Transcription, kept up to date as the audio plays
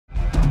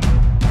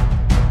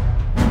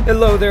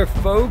Hello there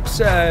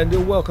folks,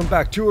 and welcome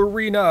back to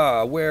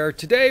Arena, where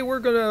today we're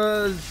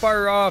gonna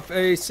fire off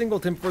a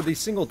Singleton for the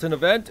Singleton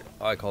event.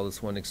 I call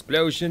this one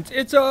Explosions.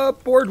 It's a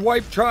board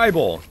wipe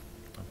tribal.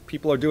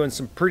 People are doing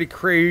some pretty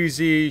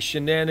crazy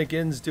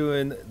shenanigans,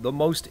 doing the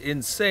most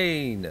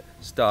insane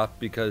stuff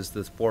because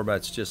this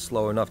format's just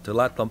slow enough to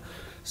let them.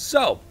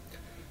 So,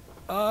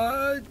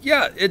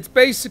 yeah, it's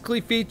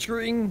basically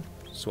featuring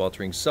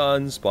Sweltering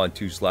Suns,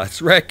 Bontu's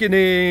Last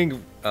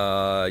Reckoning,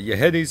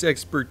 Yahenni's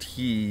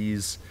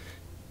Expertise,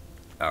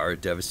 our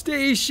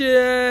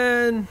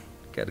Devastation,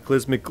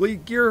 Cataclysmic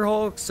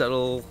Gearhulk,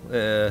 Settle,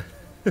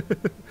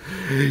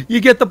 you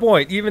get the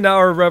point, even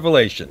our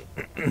Revelation.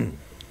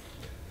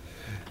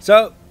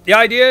 So, the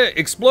idea,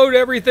 explode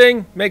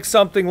everything, make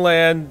something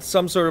land,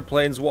 some sort of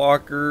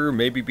planeswalker,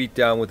 maybe beat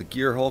down with a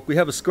Gearhulk. We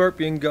have a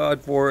Scorpion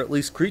God for at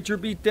least creature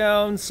beat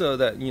down, so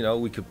that, you know,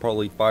 we could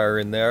probably fire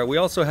in there. We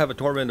also have a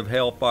Torment of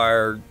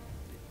Hailfire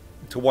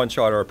to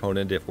one-shot our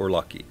opponent if we're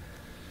lucky.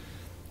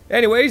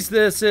 Anyways,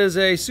 this is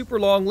a super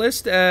long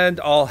list, and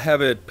I'll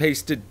have it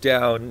pasted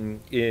down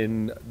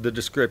in the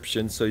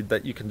description so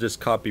that you can just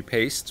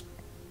copy-paste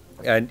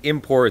and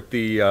import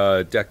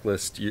the deck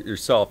list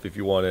yourself if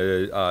you want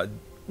to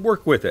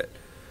work with it.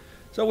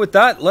 So with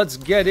that, let's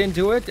get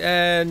into it.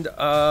 And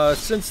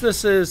since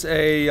this is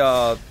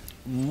a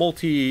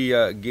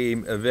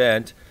multi-game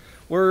event,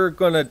 we're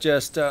gonna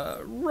just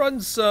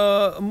run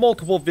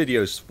multiple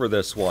videos for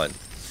this one.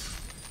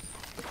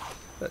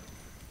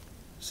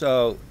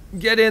 So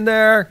get in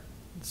there,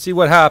 see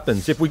what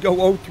happens. If we go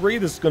 0-3,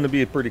 this is going to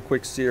be a pretty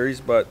quick series,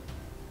 but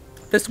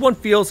this one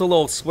feels a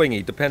little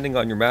swingy depending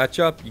on your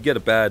matchup. You get a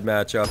bad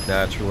matchup,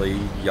 naturally,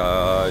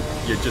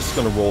 you're just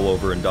going to roll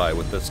over and die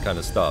with this kind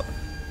of stuff.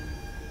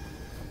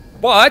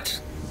 But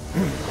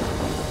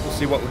we'll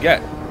see what we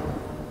get.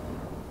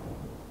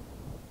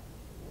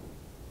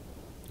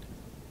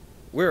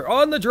 We're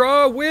on the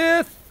draw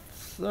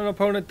with an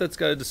opponent that's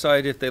got to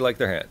decide if they like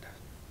their hand.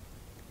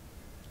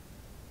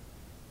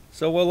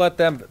 So we'll let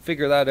them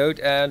figure that out,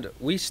 and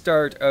we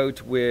start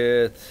out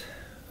with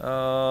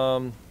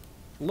a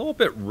little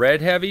bit red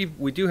heavy.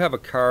 We do have a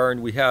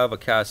Karn, we have a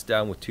cast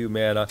down with 2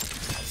 mana.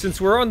 Since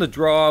we're on the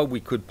draw,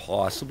 we could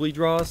possibly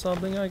draw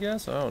something, I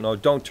guess. I don't know.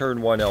 Don't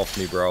turn 1 elf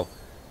me, bro.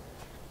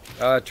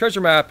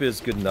 Treasure map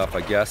is good enough,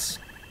 I guess.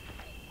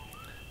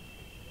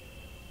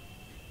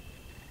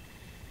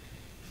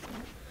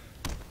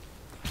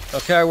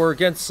 Okay, we're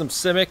against some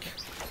Simic.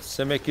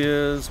 Simic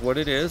is what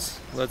it is.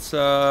 Let's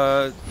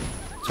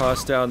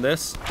toss down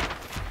this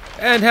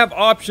and have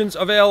options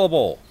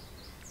available.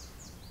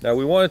 Now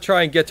we want to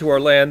try and get to our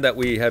land that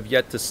we have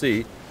yet to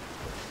see.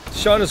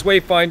 Shauna's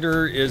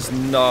Wayfinder is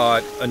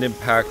not an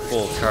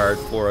impactful card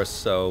for us,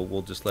 so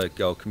we'll just let it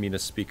go.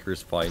 Kamina's Speaker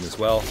is fine as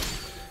well.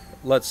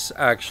 Let's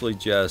actually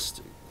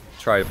just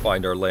try to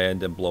find our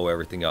land and blow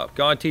everything up.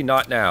 Gonti,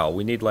 not now.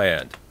 We need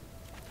land.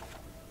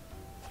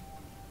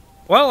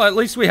 Well, at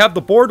least we have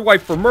the board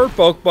wipe for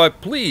Merfolk,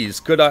 but please,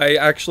 could I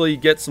actually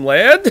get some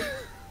land?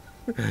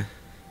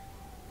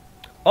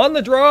 On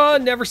the draw,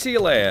 never see a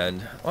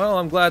land. Well,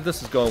 I'm glad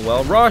this is going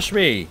well.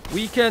 Rashmi,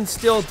 we can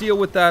still deal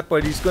with that,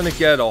 but he's going to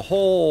get a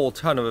whole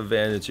ton of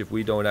advantage if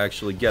we don't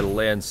actually get a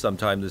land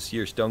sometime this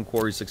year. Stone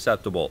Quarry's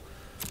acceptable.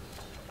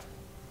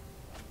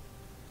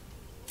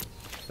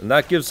 And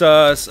that gives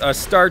us a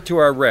start to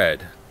our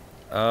red.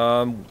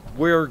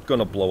 We're going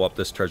to blow up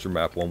this treasure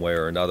map one way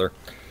or another.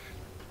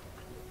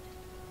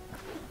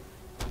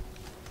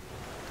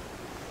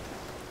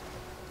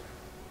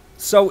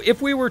 So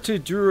if we were to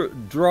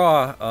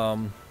draw,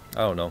 I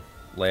don't know,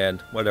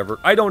 land, whatever.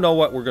 I don't know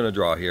what we're going to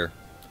draw here.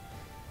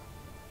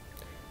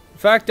 In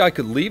fact, I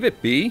could leave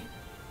it be.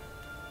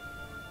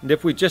 And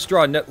if we just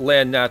draw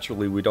land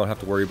naturally, we don't have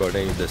to worry about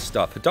any of this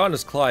stuff.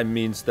 Hadana's Climb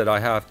means that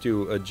I have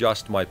to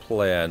adjust my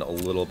plan a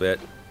little bit.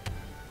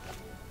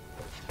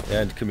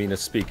 And Kamina's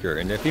Speaker.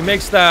 And if he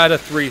makes that a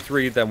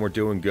 3-3, then we're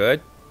doing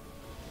good.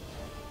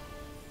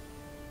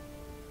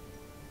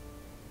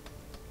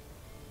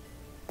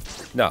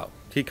 No.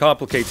 He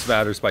complicates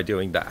matters by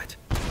doing that.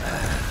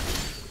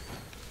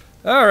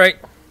 Alright.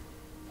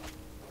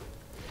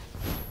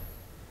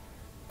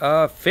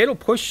 Fatal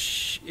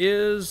Push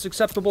is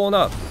acceptable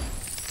enough.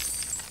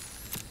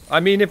 I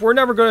mean, if we're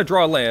never going to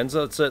draw lands,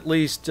 let's at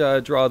least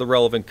draw the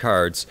relevant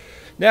cards.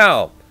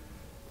 Now,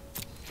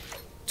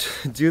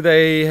 do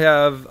they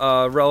have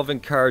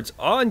relevant cards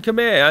on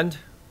command?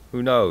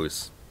 Who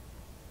knows?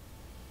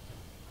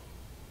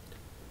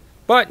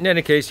 But in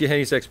any case,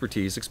 Yahenni's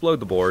Expertise. Explode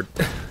the board.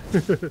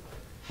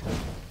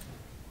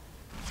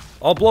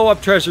 I'll blow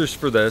up treasures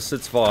for this,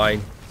 it's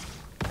fine.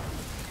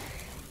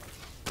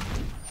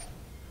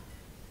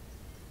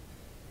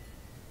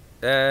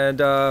 And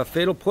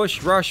Fatal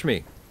Push, rush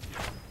me.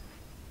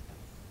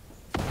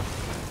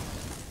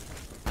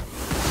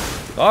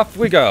 Off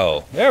we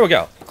go. There we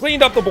go.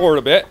 Cleaned up the board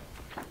a bit.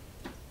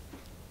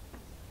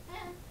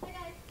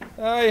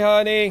 Hi,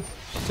 honey.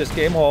 She just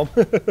came home.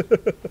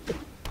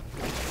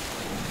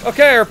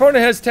 Okay, our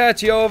opponent has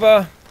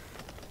Tachiova.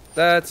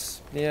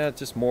 That's, yeah,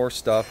 just more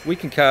stuff. We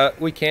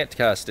can't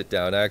cast it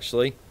down,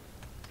 actually.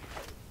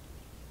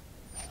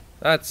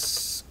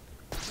 That's...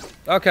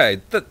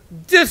 Okay,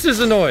 this is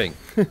annoying.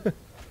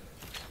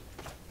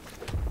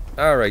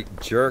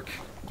 Alright, jerk.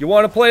 You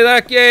want to play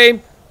that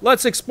game?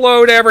 Let's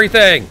explode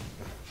everything!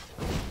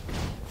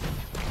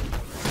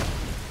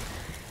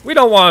 We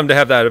don't want him to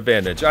have that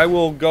advantage. I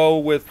will go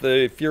with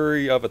the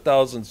Fury of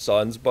 1,000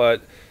 Suns,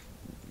 but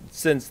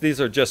since these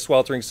are just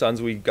Sweltering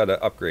Suns, we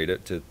gotta upgrade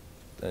it to,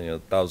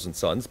 1,000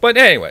 Suns. But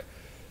anyway,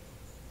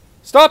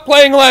 stop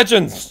playing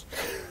Legends!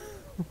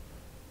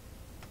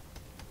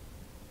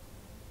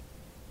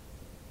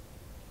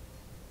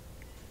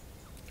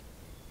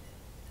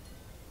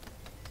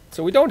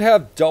 So we don't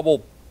have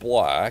double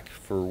black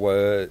for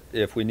what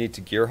if we need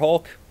to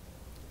Gearhulk.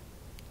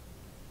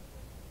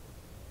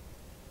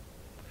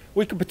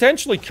 We could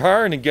potentially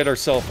Karn and get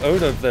ourselves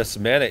out of this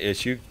mana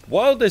issue.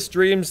 Wildest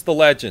Dreams, the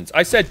Legends.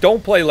 I said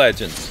don't play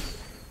Legends.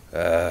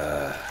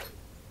 I'm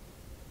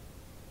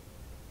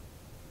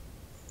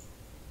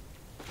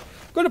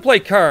going to play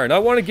Karn. I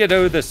want to get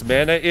out of this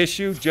mana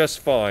issue just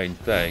fine,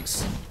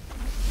 thanks.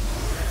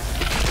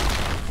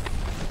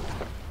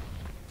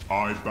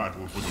 I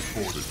battle for the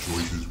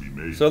choices we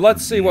made. So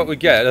let's see what we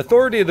get.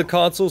 Authority of the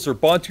Consuls or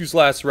Bontu's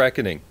Last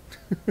Reckoning.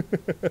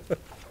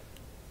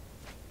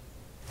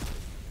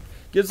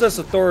 Gives us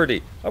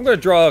authority. I'm going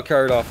to draw a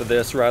card off of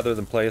this rather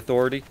than play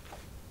authority.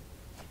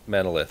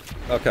 Manalith.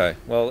 Okay,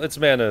 well, it's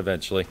mana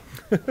eventually.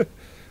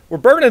 We're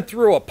burning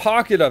through a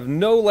pocket of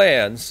no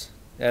lands,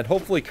 and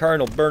hopefully Karn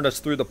will burn us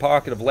through the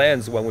pocket of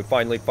lands when we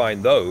finally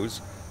find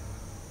those.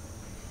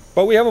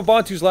 But we have a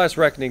Bontu's Last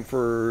Reckoning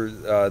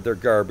for their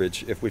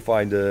garbage if we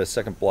find a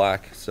second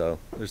black, so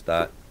there's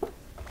that.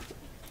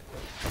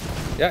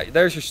 Yeah,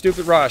 there's your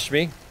stupid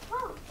Rashmi.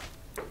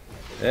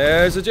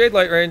 There's a Jade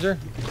Light Ranger.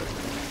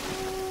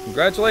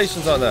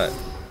 Congratulations on that.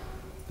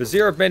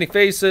 Vizier of Many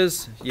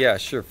Faces. Yeah,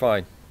 sure,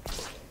 fine.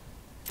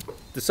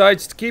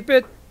 Decides to keep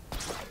it?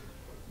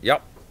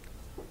 Yep.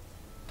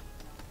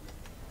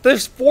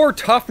 This 4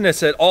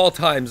 toughness at all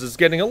times is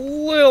getting a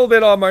little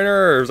bit on my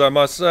nerves, I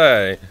must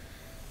say.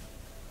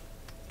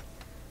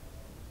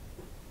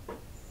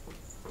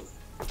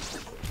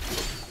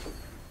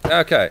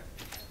 Okay.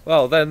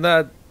 Well, then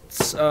that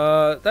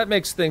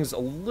makes things a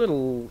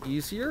little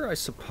easier, I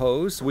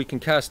suppose. We can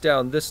cast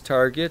down this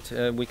target,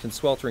 and we can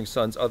Sweltering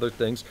Suns other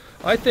things.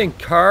 I think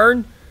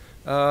Karn,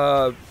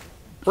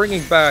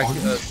 bringing back... Are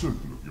you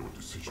certain of your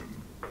decision?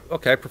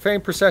 Okay,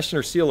 Profane Procession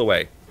or Seal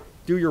Away.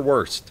 Do your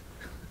worst.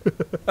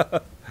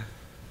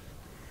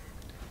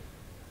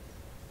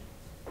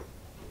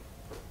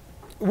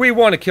 We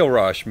want to kill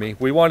Rashmi.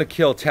 We want to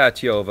kill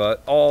Tatyova.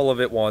 All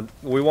of it.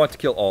 We want to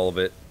kill all of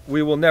it.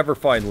 We will never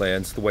find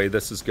lands the way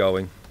this is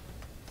going.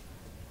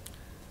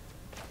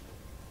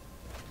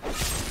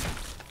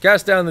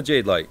 Cast down the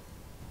Jade Light.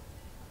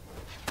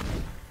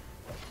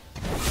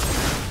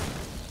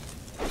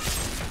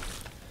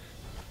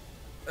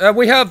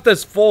 We have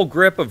this full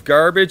grip of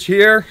garbage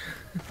here.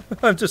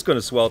 I'm just going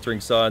to Sweltering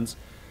Suns.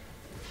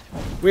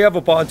 We have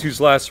a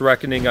Bontu's Last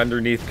Reckoning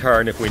underneath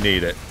Karn if we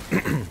need it.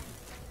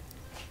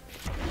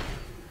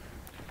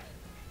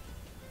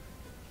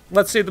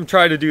 Let's see them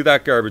try to do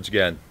that garbage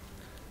again.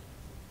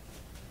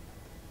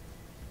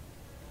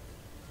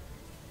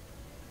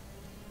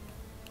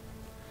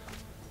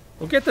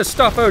 We'll get this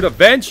stuff out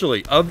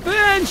eventually.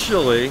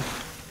 Eventually!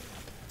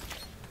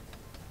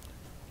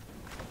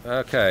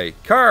 Okay,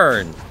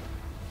 Karn.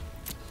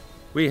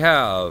 We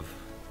have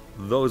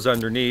those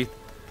underneath.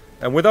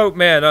 And without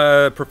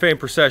mana, Profane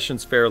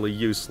Procession's fairly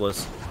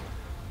useless.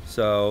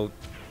 So,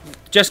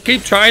 just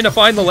keep trying to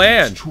find the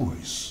land.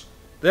 Choice.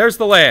 There's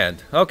the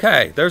land.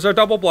 Okay, there's our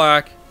double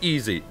black.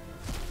 Easy.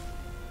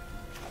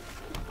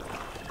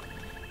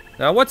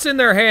 Now, what's in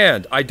their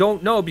hand? I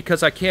don't know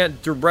because I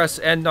can't Duress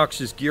and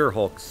Noxious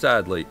Gearhulk,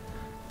 sadly.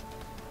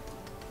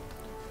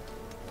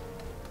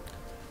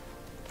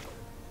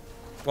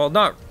 Well,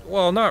 not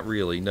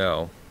really,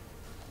 no.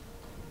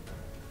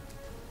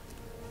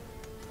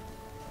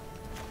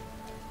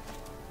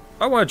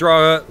 I want to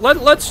draw a...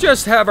 Let's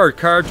just have our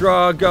card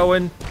draw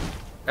going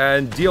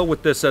and deal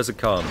with this as it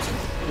comes.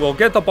 We'll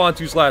get the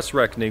Bontu's Last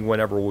Reckoning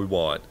whenever we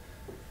want.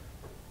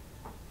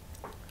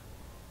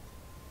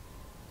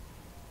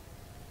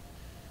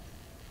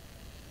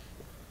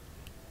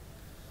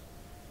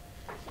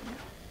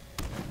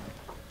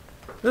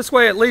 This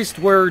way, at least,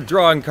 we're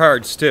drawing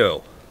cards,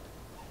 too.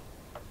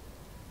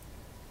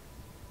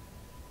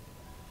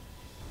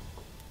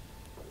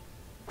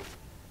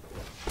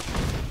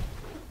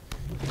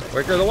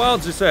 Quicker the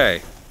Wilds, you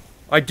say.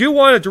 I do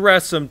want to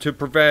Duress them to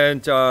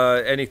prevent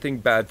anything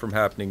bad from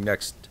happening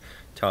next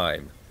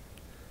time.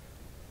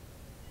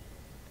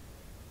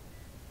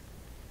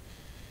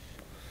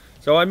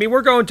 So, I mean,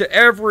 we're going to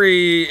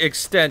every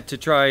extent to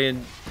try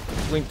and...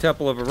 Link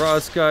Temple of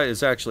Vraska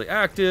is actually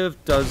active,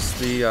 does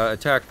the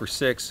attack for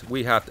 6.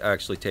 We have to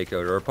actually take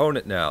out our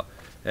opponent now.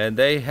 And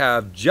they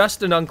have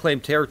just an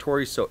unclaimed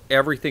territory, so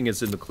everything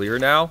is in the clear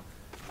now.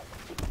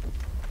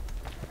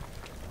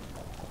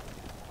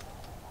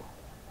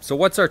 So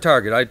what's our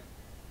target?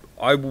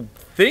 I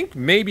think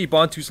maybe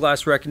Bontu's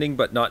Last Reckoning,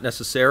 but not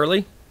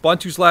necessarily.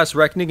 Bontu's Last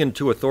Reckoning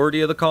into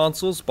Authority of the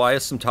Consuls. Buy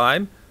us some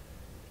time.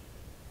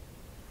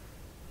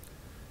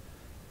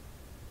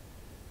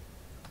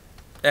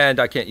 And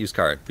I can't use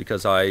card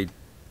because I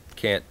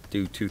can't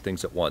do two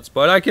things at once.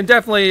 But I can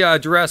definitely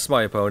duress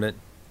my opponent.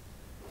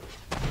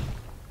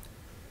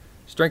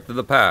 Strength of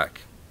the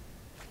Pack.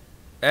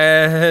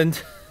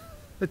 And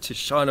the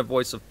Tishana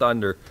Voice of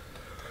Thunder.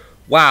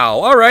 Wow,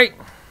 alright.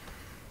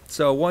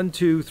 So 1,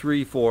 2,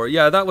 3, 4.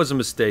 Yeah, that was a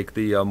mistake,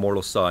 the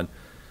Mortal Sun.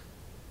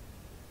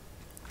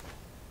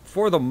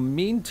 For the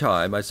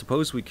meantime, I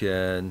suppose we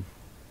can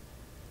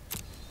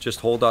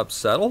just hold up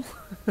Settle.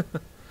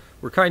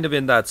 We're kind of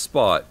in that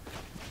spot.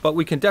 But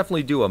we can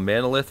definitely do a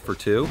Manolith for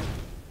 2.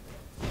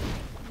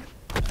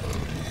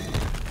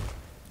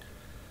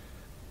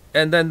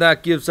 And then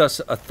that gives us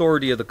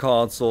Authority of the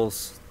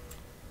Consuls,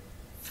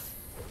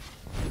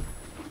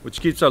 which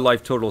keeps our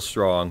life total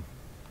strong.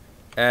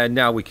 And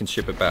now we can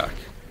ship it back.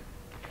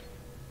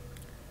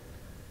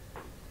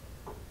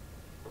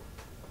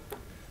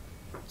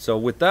 So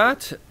with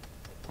that,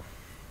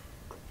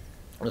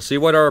 we'll see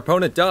what our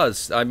opponent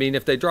does. I mean,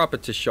 if they drop a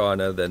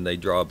Tishana, then they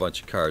draw a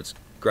bunch of cards.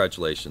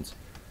 Congratulations.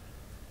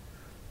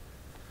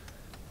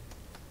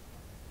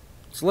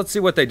 So let's see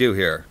what they do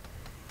here.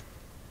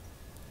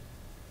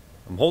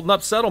 I'm holding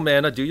up Settle,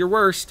 Mana. Do your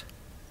worst.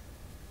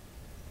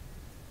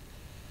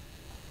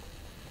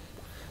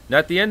 And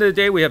at the end of the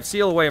day, we have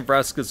Seal Away and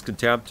Vraska's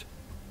Contempt.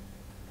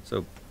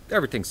 So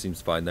everything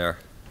seems fine there.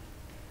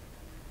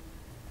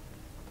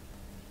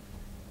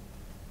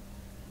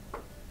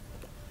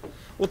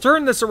 We'll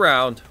turn this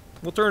around.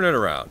 We'll turn it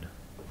around.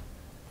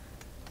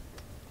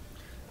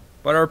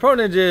 But our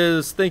opponent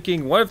is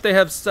thinking, what if they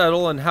have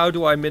Settle, and how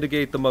do I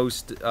mitigate the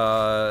most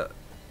of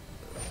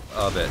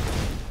it?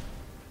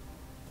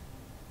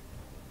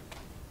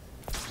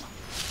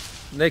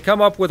 And they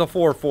come up with a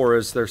 4/4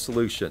 as their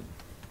solution.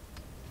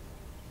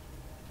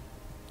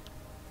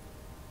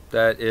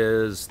 That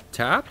is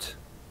tapped.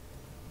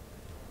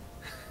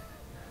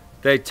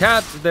 They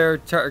tapped their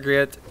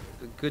target.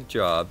 Good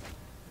job.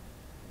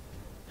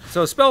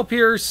 So Spell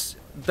Pierce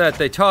that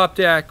they top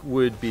deck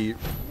would be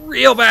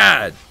real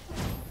bad.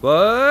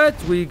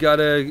 But we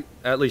gotta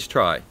at least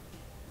try.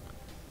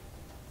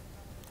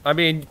 I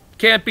mean,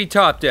 can't be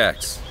top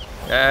decks.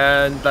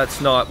 And that's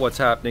not what's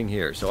happening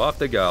here. So off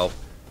they go.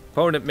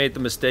 Opponent made the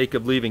mistake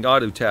of leaving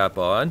auto tap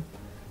on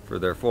for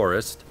their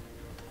forest.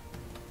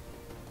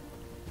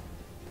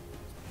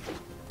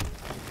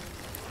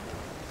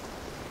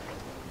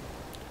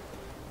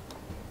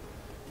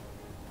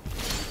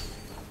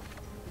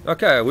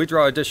 Okay, we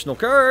draw additional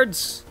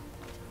cards.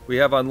 We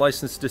have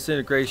Unlicensed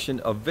Disintegration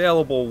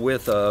available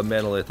with a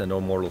Manolith and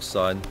Immortal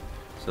Sun.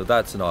 So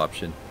that's an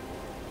option.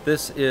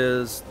 This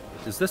is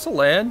this a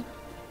land?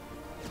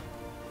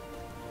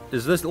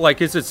 Is this,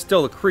 like, is it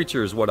still a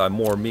creature is what I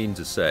more mean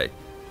to say.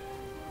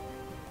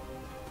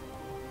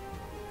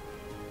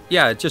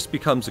 Yeah, it just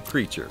becomes a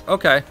creature.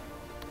 Okay.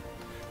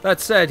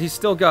 That said, he's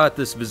still got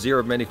this Vizier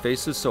of Many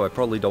Faces, so I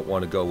probably don't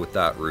want to go with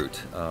that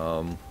route.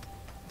 I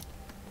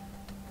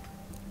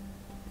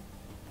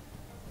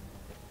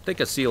think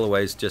a Seal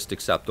Away is just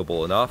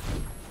acceptable enough.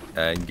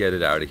 And get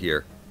it out of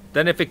here.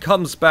 Then if it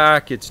comes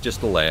back, it's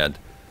just a land.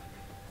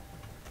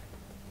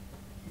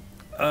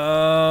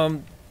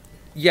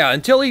 Yeah,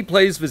 until he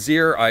plays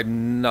Vizier,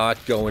 I'm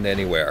not going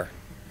anywhere.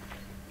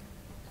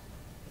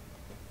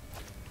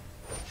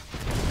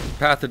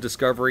 Path of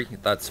Discovery,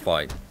 that's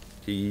fine.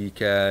 He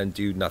can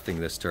do nothing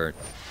this turn.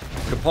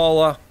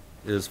 Kapala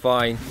is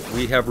fine.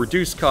 We have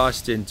reduced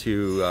cost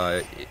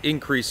into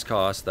increased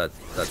cost. That's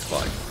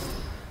fine.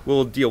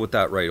 We'll deal with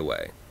that right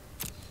away.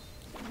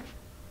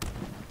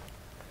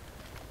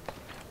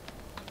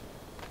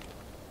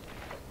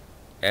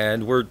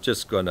 And we're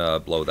just gonna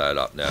blow that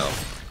up now.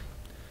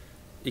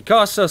 It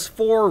costs us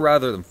 4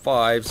 rather than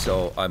 5,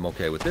 so I'm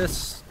okay with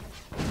this.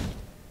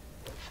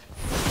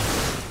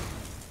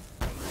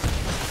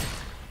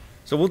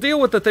 So we'll deal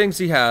with the things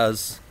he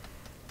has.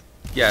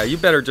 Yeah, you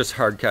better just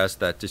hardcast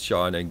that to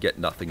Sean and get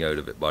nothing out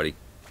of it, buddy.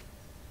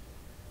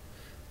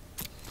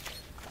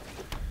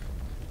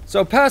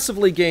 So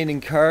passively gaining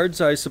cards,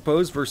 I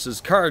suppose,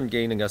 versus card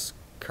gaining us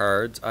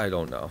cards. I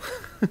don't know.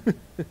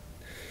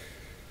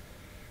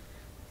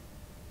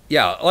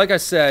 Yeah, like I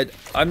said,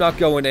 I'm not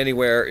going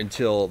anywhere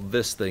until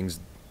this thing's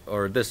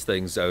out of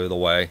the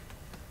way.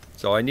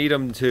 So I need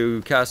him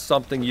to cast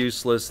something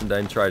useless and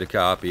then try to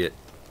copy it.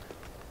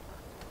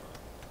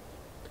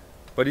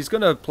 But he's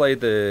going to play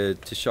the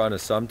Tishana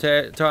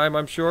sometime,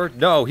 I'm sure.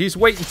 No, he's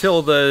waiting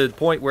until the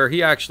point where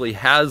he actually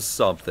has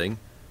something.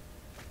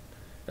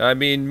 I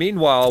mean,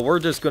 meanwhile, we're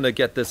just going to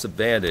get this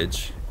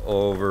advantage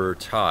over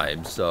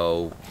time,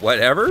 so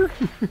whatever.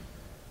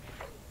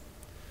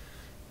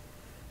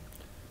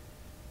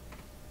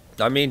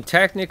 I mean,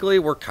 technically,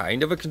 we're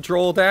kind of a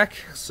control deck,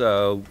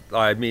 so,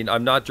 I mean,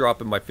 I'm not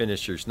dropping my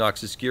finishers.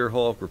 Noxious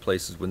Gearhulk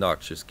replaces with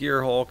Noxious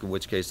Gearhulk, in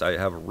which case I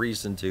have a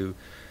reason to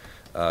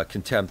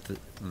contempt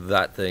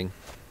that thing.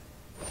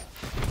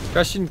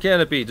 Question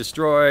Canopy,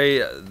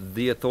 destroy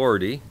the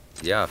Authority.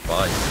 Yeah,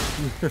 fine.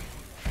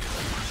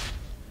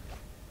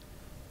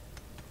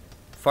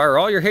 Fire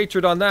all your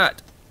hatred on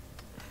that.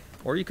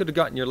 Or you could have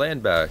gotten your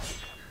land back.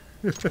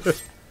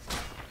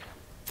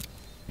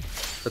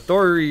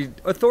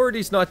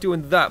 Authority's not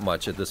doing that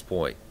much at this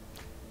point.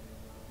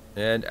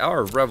 And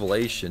our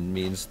revelation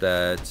means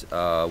that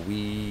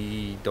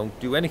we don't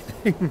do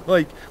anything.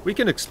 Like, we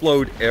can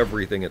explode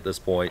everything at this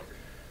point.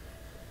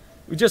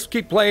 We just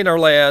keep playing our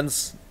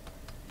lands.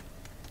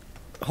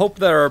 Hope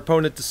that our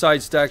opponent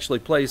decides to actually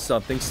play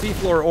something.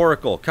 Seafloor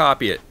Oracle,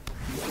 copy it.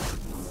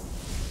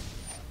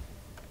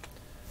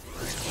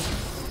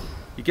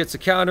 He gets a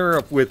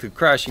counter with a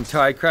Crashing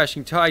Tide.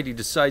 Crashing Tide he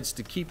decides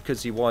to keep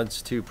because he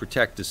wants to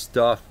protect his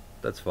stuff.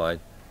 That's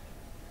fine.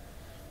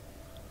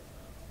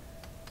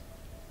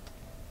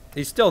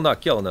 He's still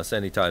not killing us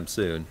anytime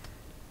soon.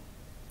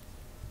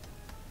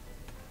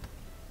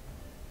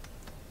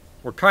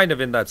 We're kind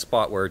of in that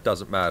spot where it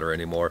doesn't matter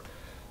anymore.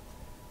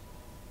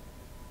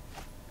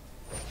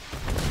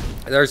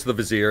 There's the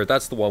Vizier.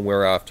 That's the one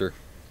we're after.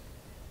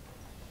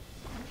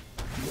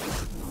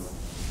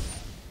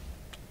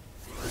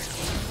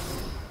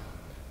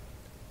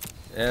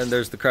 And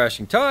there's the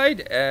Crashing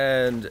Tide.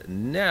 And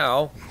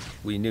now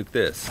we nuke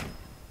this.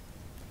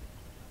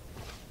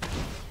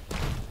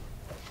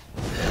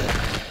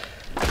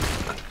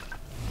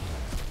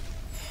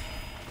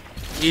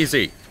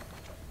 Easy.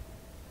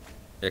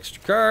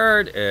 Extra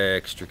card,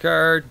 extra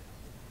card.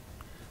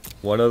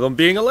 One of them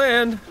being a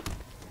land.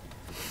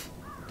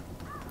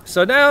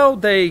 So now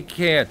they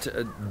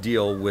can't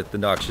deal with the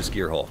Noxious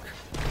Gearhulk.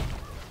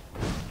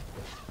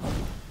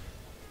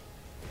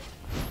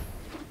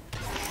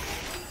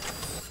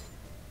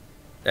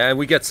 And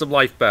we get some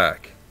life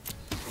back.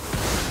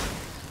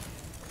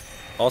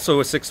 Also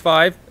a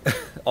 6/5.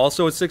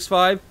 Also a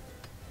 6/5.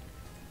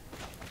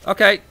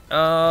 Okay,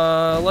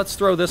 let's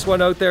throw this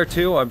one out there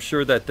too. I'm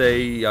sure that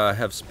they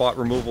have spot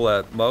removal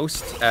at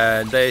most,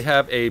 and they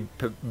have a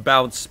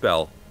bounce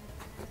spell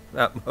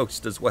at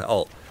most as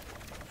well.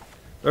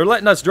 They're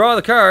letting us draw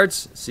the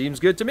cards. Seems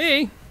good to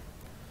me.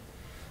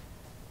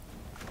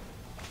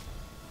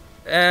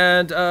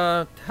 And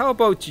how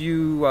about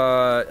you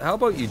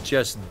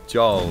just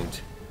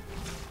don't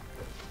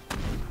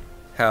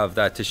have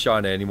that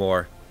Tishana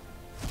anymore?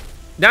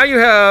 Now you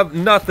have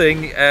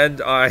nothing,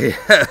 and I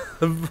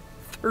have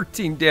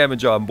 13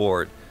 damage on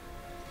board.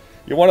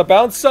 You want to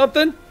bounce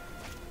something?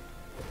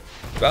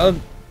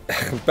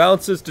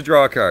 Bounces to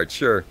draw a card,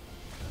 sure.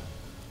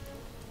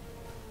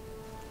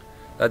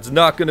 That's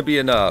not going to be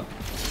enough.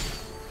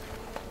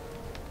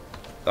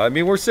 I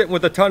mean, we're sitting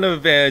with a ton of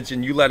advantage,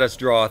 and you let us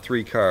draw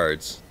 3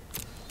 cards.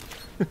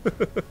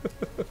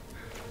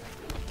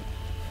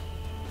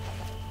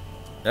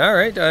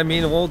 Alright, I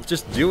mean, we'll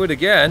just do it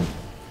again.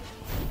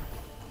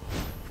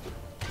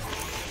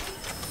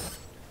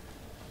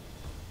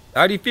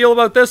 How do you feel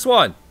about this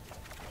one?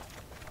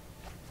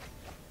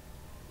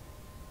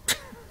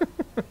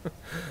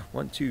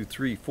 1, 2,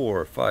 3,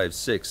 4, 5,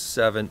 6,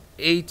 7,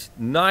 8,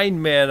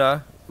 9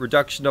 mana,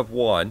 reduction of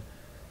 1.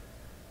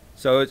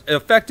 So it's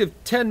effective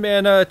 10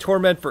 mana,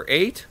 torment for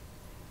 8.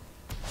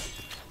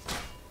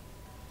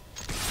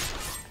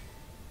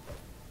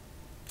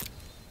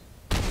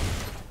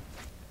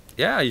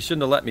 Yeah, you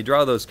shouldn't have let me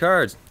draw those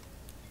cards.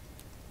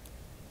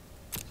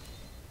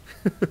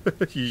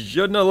 You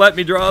shouldn't have let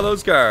me draw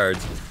those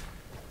cards.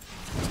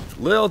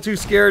 Little too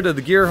scared of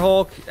the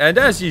Gearhulk, and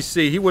as you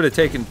see, he would have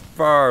taken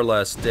far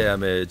less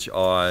damage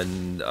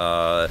on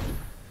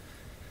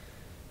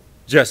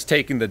just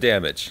taking the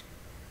damage.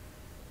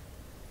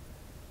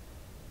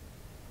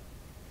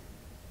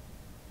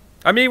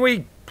 I mean,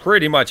 we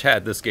pretty much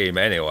had this game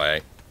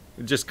anyway.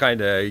 Just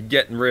kind of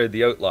getting rid of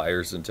the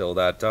outliers until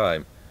that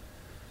time.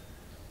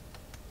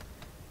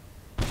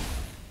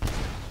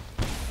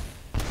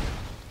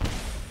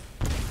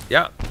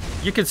 Yeah,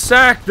 you can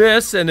sack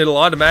this and it'll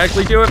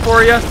automatically do it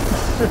for you.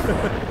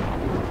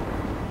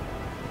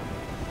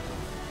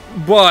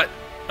 But,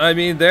 I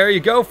mean, there you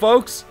go,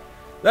 folks.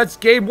 That's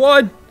game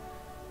 1.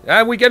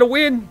 And we get a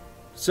win.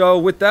 So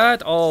with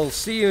that, I'll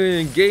see you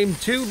in game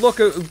 2. Look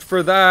out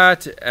for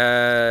that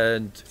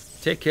and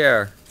take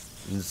care.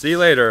 And see you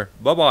later.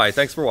 Bye-bye.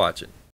 Thanks for watching.